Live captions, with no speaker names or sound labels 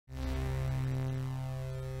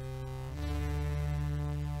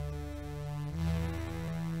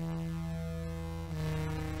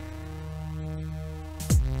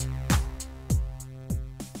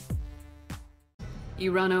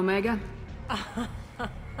You run Omega?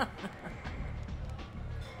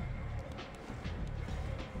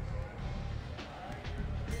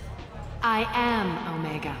 I am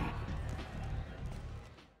Omega.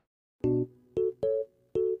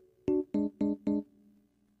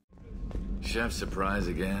 Chef surprise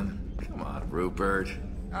again? Come on, Rupert.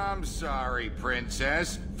 I'm sorry,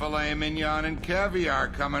 Princess. Filet mignon and caviar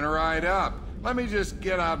coming right up. Let me just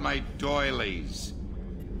get out my doilies.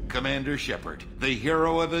 Commander Shepard, the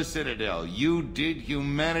hero of the Citadel. You did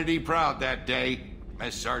humanity proud that day.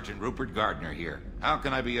 Mess Sergeant Rupert Gardner here. How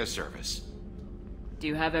can I be of service? Do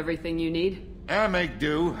you have everything you need? I make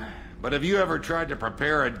do. But have you ever tried to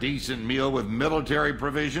prepare a decent meal with military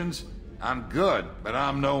provisions? I'm good, but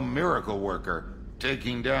I'm no miracle worker.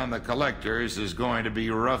 Taking down the collectors is going to be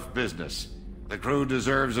rough business. The crew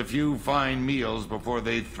deserves a few fine meals before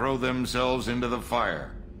they throw themselves into the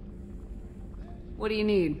fire. What do you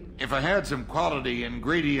need? If I had some quality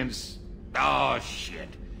ingredients... Oh, shit.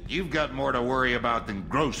 You've got more to worry about than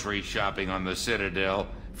grocery shopping on the Citadel.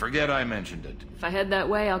 Forget I mentioned it. If I head that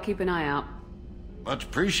way, I'll keep an eye out. Much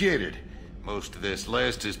appreciated. Most of this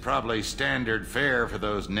list is probably standard fare for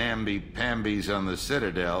those namby-pambies on the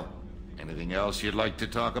Citadel. Anything else you'd like to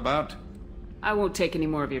talk about? I won't take any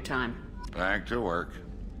more of your time. Back to work.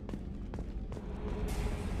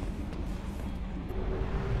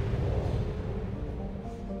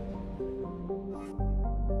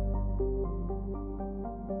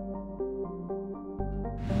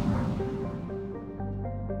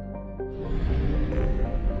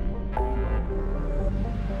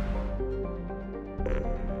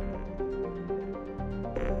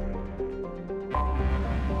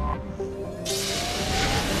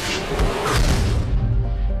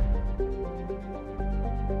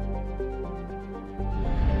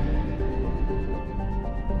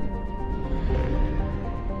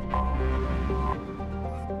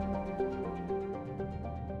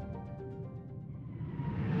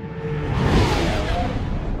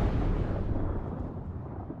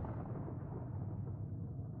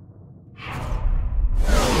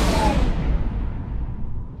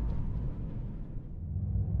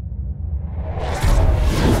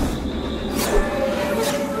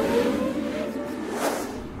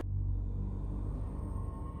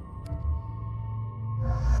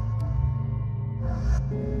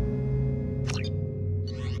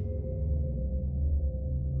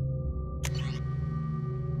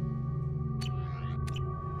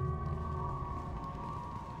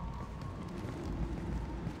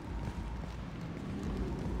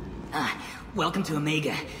 Welcome to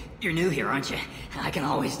Omega. You're new here, aren't you? I can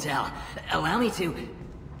always tell. Allow me to...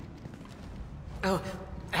 Oh,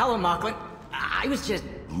 hello, Mocklin. I was just...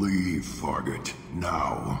 Leave, Fargate.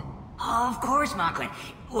 Now. Oh, of course, Mocklin.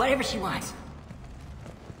 Whatever she wants.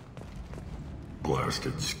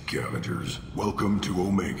 Blasted scavengers. Welcome to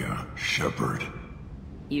Omega, Shepard.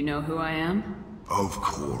 You know who I am? Of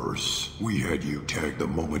course. We had you tagged the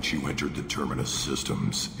moment you entered the Terminus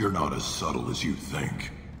systems. You're not as subtle as you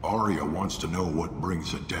think. ARIA wants to know what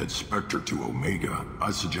brings a dead Spectre to Omega. I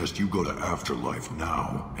suggest you go to Afterlife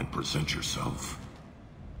now and present yourself.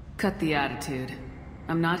 Cut the attitude.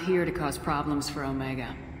 I'm not here to cause problems for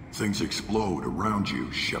Omega. Things explode around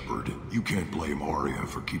you, Shepard. You can't blame ARIA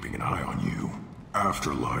for keeping an eye on you.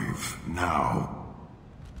 Afterlife, now.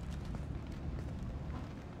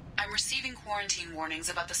 I'm receiving quarantine warnings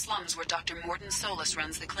about the slums where Dr. Mordin Solus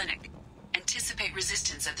runs the clinic. Anticipate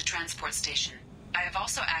resistance at the transport station. I have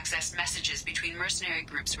also accessed messages between mercenary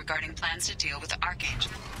groups regarding plans to deal with the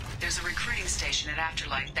Archangel. There's a recruiting station at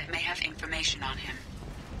Afterlife that may have information on him.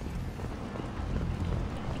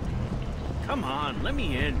 Come on, let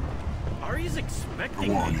me in. Aria's expecting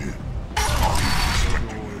Go on me. in.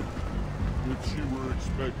 If she were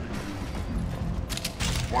expecting you.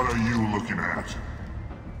 What are you looking at?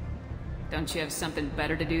 Don't you have something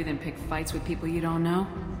better to do than pick fights with people you don't know?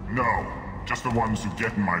 No, just the ones who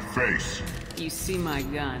get in my face. You see my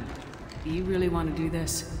gun. Do you really want to do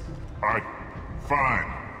this?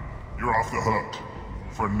 Fine. You're off the hook.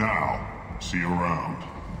 For now. See you around.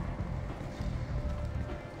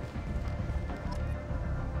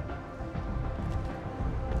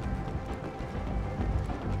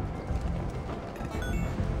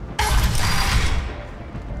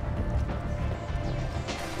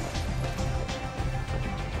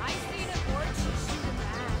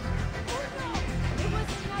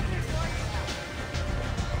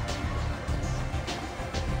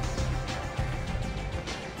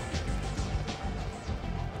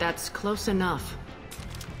 That's close enough.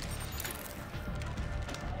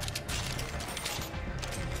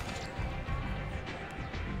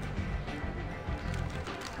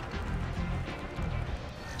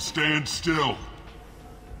 stand still.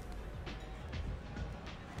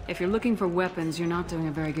 If you're looking for weapons, you're not doing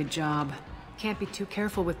a very good job. Can't be too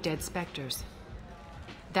careful with dead specters.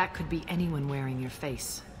 That could be anyone wearing your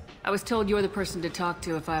face. I was told you're the person to talk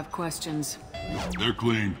to if I have questions. They're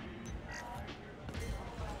clean.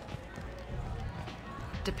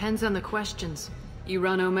 Depends on the questions. You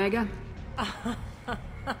run Omega?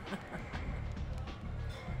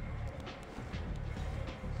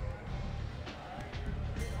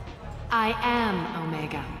 I am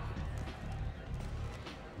Omega.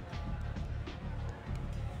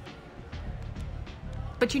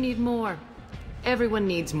 But you need more. Everyone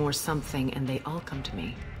needs more something, and they all come to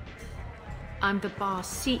me. I'm the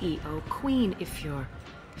boss, CEO, queen, if you're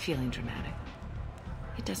feeling dramatic.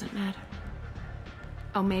 It doesn't matter.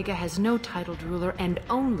 Omega has no titled ruler and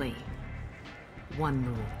only one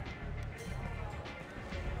rule.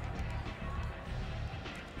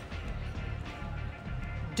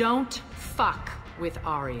 Don't fuck with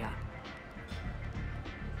ARIA.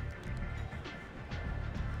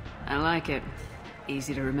 I like it.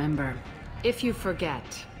 Easy to remember. If you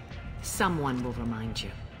forget, someone will remind you.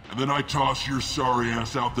 And then I toss your sorry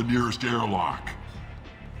ass out the nearest airlock.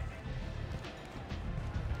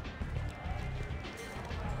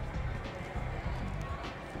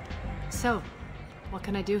 So, what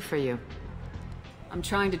can I do for you? I'm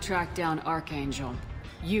trying to track down Archangel.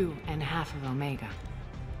 You and half of Omega.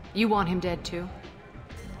 You want him dead too?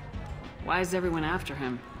 Why is everyone after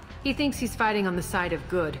him? He thinks he's fighting on the side of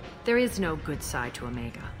good. There is no good side to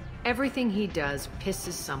Omega. Everything he does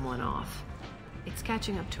pisses someone off. It's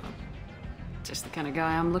catching up to him. Just the kind of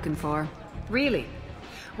guy I'm looking for. Really?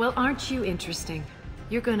 Well, aren't you interesting?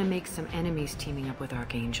 You're gonna make some enemies teaming up with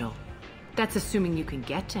Archangel. That's assuming you can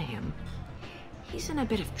get to him. He's in a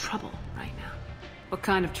bit of trouble right now. What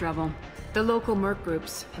kind of trouble? The local merc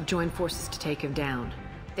groups have joined forces to take him down.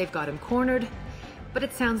 They've got him cornered, but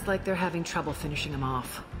it sounds like they're having trouble finishing him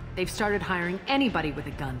off. They've started hiring anybody with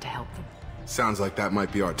a gun to help them. Sounds like that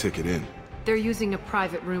might be our ticket in. They're using a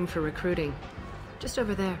private room for recruiting. Just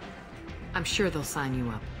over there. I'm sure they'll sign you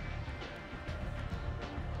up.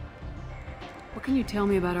 What can you tell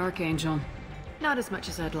me about Archangel? Not as much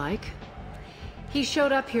as I'd like. He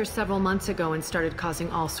showed up here several months ago and started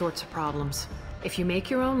causing all sorts of problems. If you make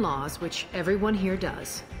your own laws, which everyone here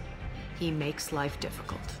does, he makes life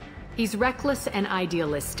difficult. He's reckless and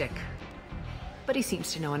idealistic. But he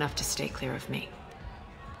seems to know enough to stay clear of me.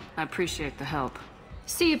 I appreciate the help.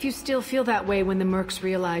 See if you still feel that way when the mercs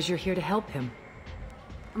realize you're here to help him.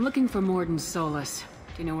 I'm looking for Morden Solus.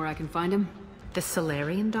 Do you know where I can find him? The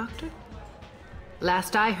Solarian doctor?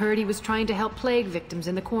 Last I heard, he was trying to help plague victims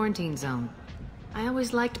in the quarantine zone. I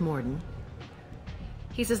always liked Morden.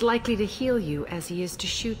 He's as likely to heal you as he is to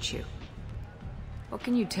shoot you. What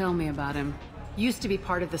can you tell me about him? Used to be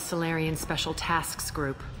part of the Solarian Special Tasks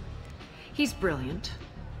Group. He's brilliant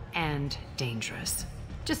and dangerous.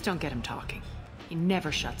 Just don't get him talking. He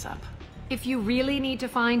never shuts up. If you really need to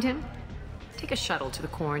find him, take a shuttle to the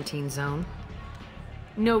quarantine zone.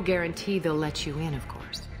 No guarantee they'll let you in, of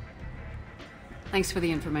course. Thanks for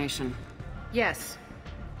the information. Yes.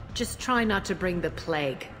 Just try not to bring the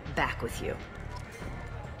plague back with you.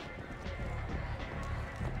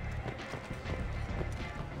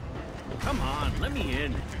 Come on, let me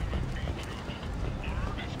in.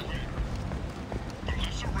 The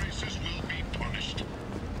lesser races will be punished.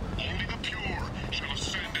 Only the pure shall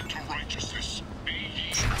ascend into righteousness. Be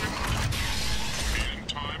ye strong. The end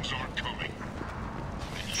times are coming.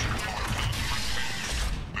 And you are not prepared.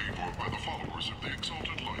 Paid for by the followers of the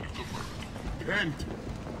exalted light of the bird.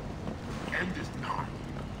 End is nigh.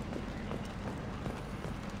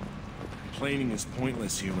 Complaining is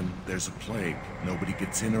pointless, human. There's a plague. Nobody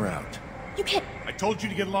gets in or out. You can't... I told you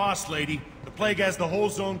to get lost, lady. The plague has the whole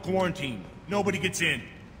zone quarantined. Nobody gets in.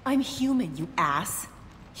 I'm human, you ass.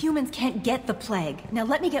 Humans can't get the plague. Now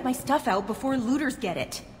let me get my stuff out before looters get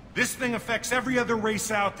it. This thing affects every other race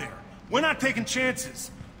out there. We're not taking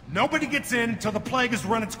chances. Nobody gets in until the plague has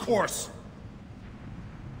run its course.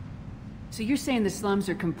 So you're saying the slums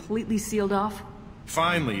are completely sealed off?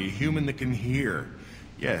 Finally, a human that can hear.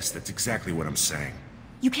 Yes, that's exactly what I'm saying.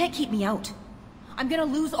 You can't keep me out. I'm gonna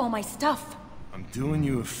lose all my stuff. I'm doing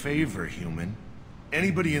you a favor, human.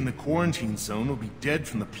 Anybody in the quarantine zone will be dead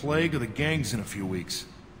from the plague or the gangs in a few weeks.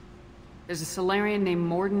 There's a Solarian named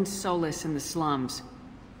Morden Solus in the slums.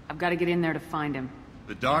 I've got to get in there to find him.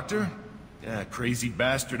 The doctor? Yeah, crazy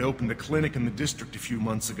bastard opened a clinic in the district a few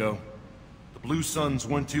months ago. The Blue Suns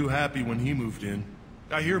weren't too happy when he moved in.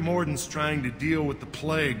 I hear Morden's trying to deal with the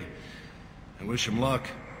plague. I wish him luck.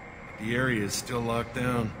 The area is still locked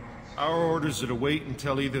down. Our orders are to wait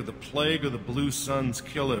until either the plague or the Blue Suns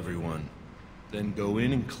kill everyone. Then go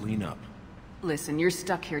in and clean up. Listen, you're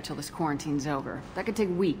stuck here till this quarantine's over. That could take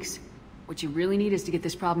weeks. What you really need is to get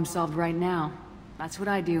this problem solved right now. That's what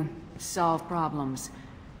I do. Solve problems.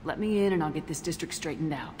 Let me in and I'll get this district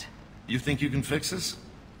straightened out. You think you can fix this?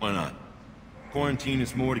 Why not? Quarantine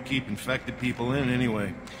is more to keep infected people in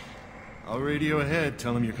anyway. I'll radio ahead,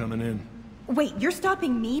 tell them you're coming in. Wait, you're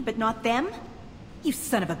stopping me, but not them? You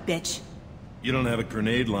son of a bitch. You don't have a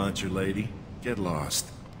grenade launcher, lady. Get lost.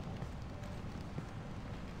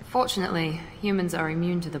 Fortunately, humans are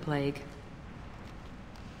immune to the plague.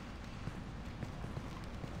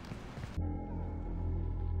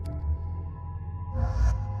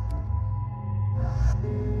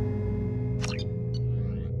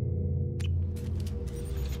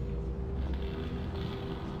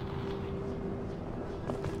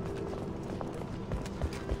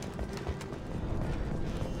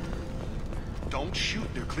 Don't shoot,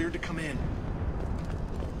 they're cleared to come in.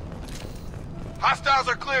 Hostiles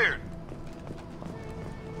are cleared!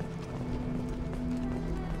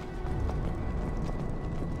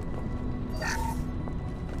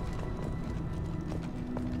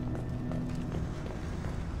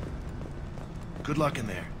 Good luck in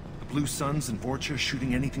there. The Blue Suns and Vorcha are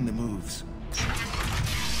shooting anything that moves.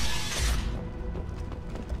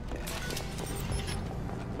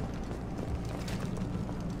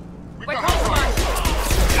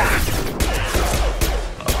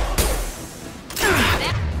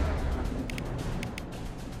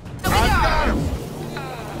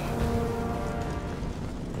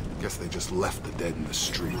 Guess they just left the dead in the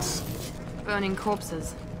streets. Burning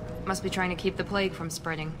corpses. Must be trying to keep the plague from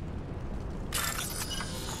spreading.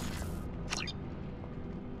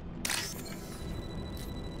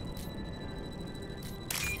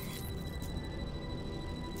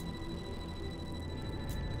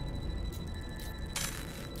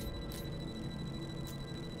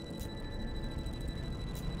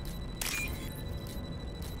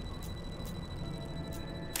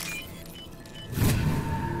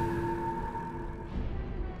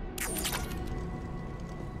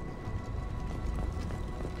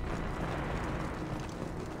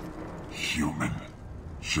 Human.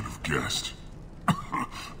 Should have guessed.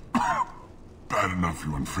 Bad enough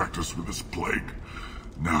you infect us with this plague.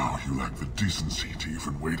 Now you lack the decency to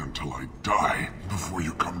even wait until I die before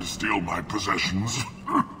you come to steal my possessions.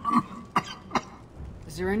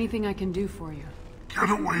 Is there anything I can do for you? Get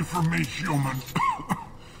away from me, human.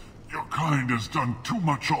 Your kind has done too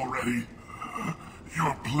much already.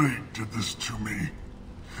 Your plague did this to me.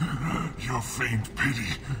 Your feigned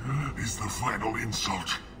pity is the final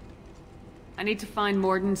insult. I need to find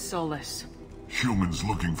Morden Solis. Humans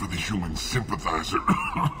looking for the human sympathizer.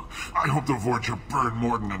 I hope the Vorcha burn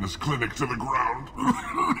Morden and his clinic to the ground.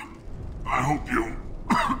 I hope you...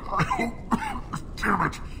 I hope... Damn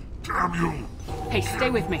it! Damn you! Hey,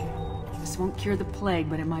 stay with me. This won't cure the plague,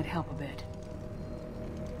 but it might help a bit.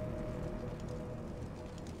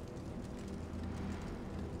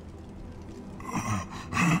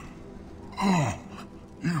 Oh,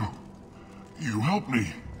 you helped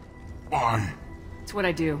me. Why? It's what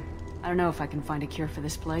I do. I don't know if I can find a cure for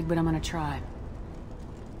this plague, but I'm gonna try.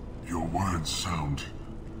 Your words sound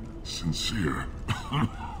sincere.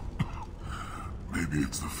 Maybe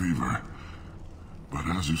it's the fever. But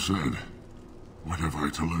as you said, what have I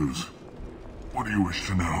to lose? What do you wish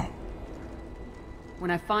to know?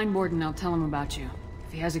 When I find Morden, I'll tell him about you.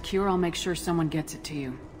 If he has a cure, I'll make sure someone gets it to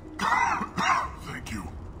you. Thank you.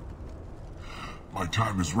 My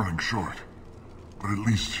time is running short. But at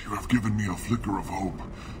least you have given me a flicker of hope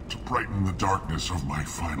to brighten the darkness of my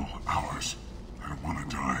final hours. I don't want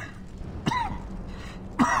to die.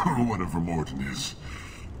 Whatever Morden is,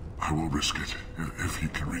 I will risk it if he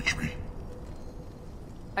can reach me.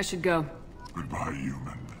 I should go. Goodbye,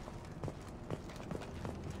 human.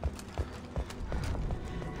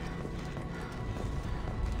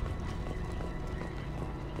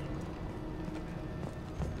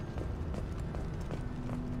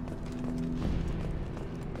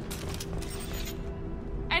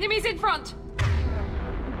 Enemies in front!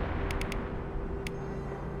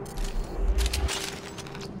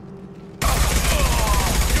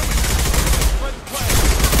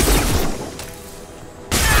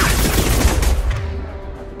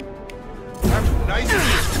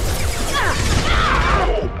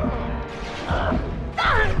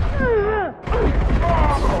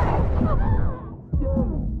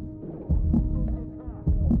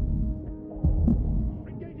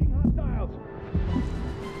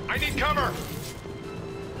 I need cover!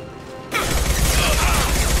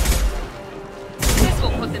 This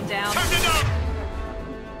will put them down. Time to dump!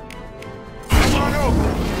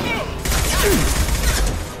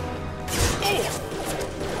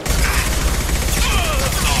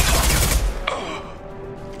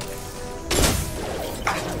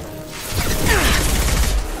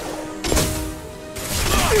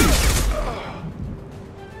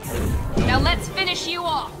 you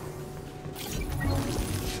off!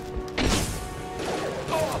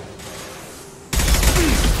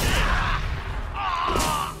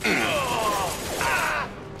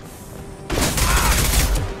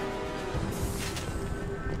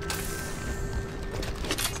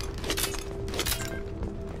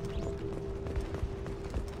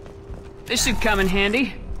 This should come in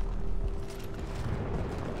handy.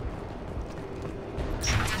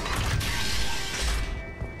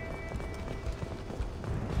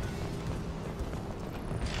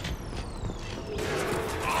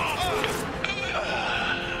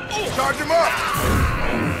 Charge him up!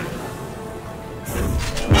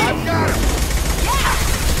 I've got him!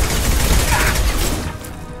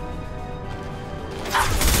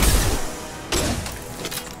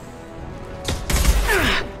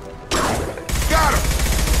 Got him!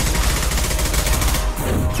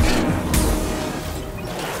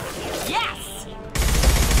 Yes!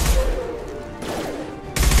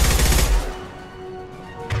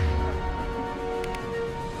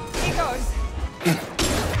 Here goes.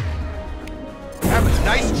 Have a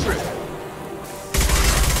nice trip.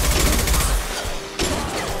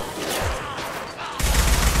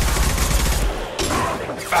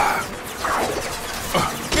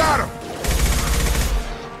 Got him!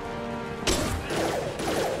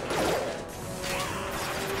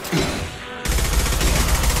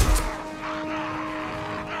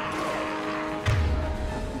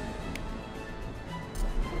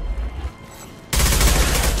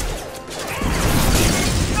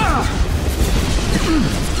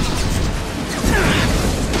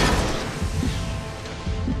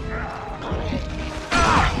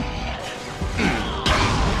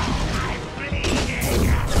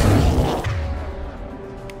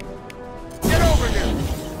 Get over here!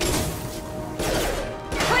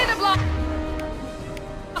 Clear the block!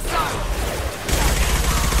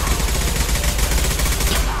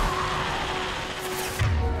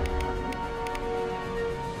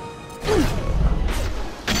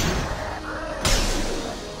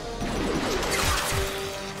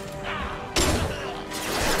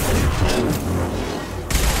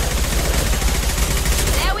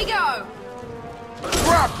 There we go!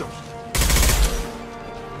 Dropped him!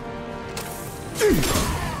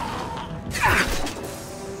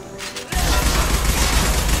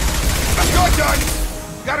 You're done!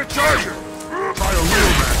 Got a charger! Try a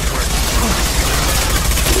real match quick.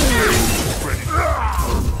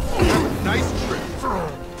 Nice trip.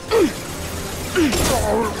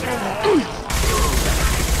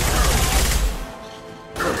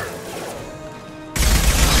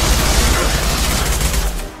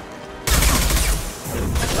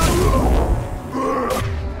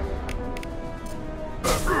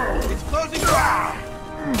 It's closing.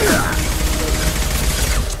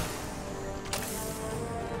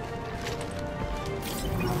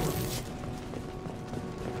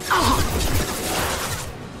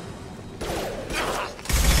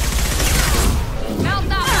 Mount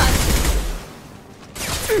that one!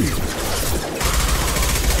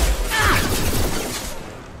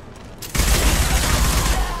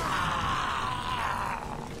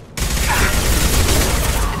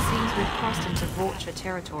 It seems we've crossed into Vulture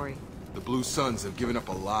territory. The Blue Suns have given up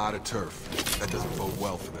a lot of turf. That doesn't bode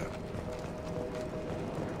well for them.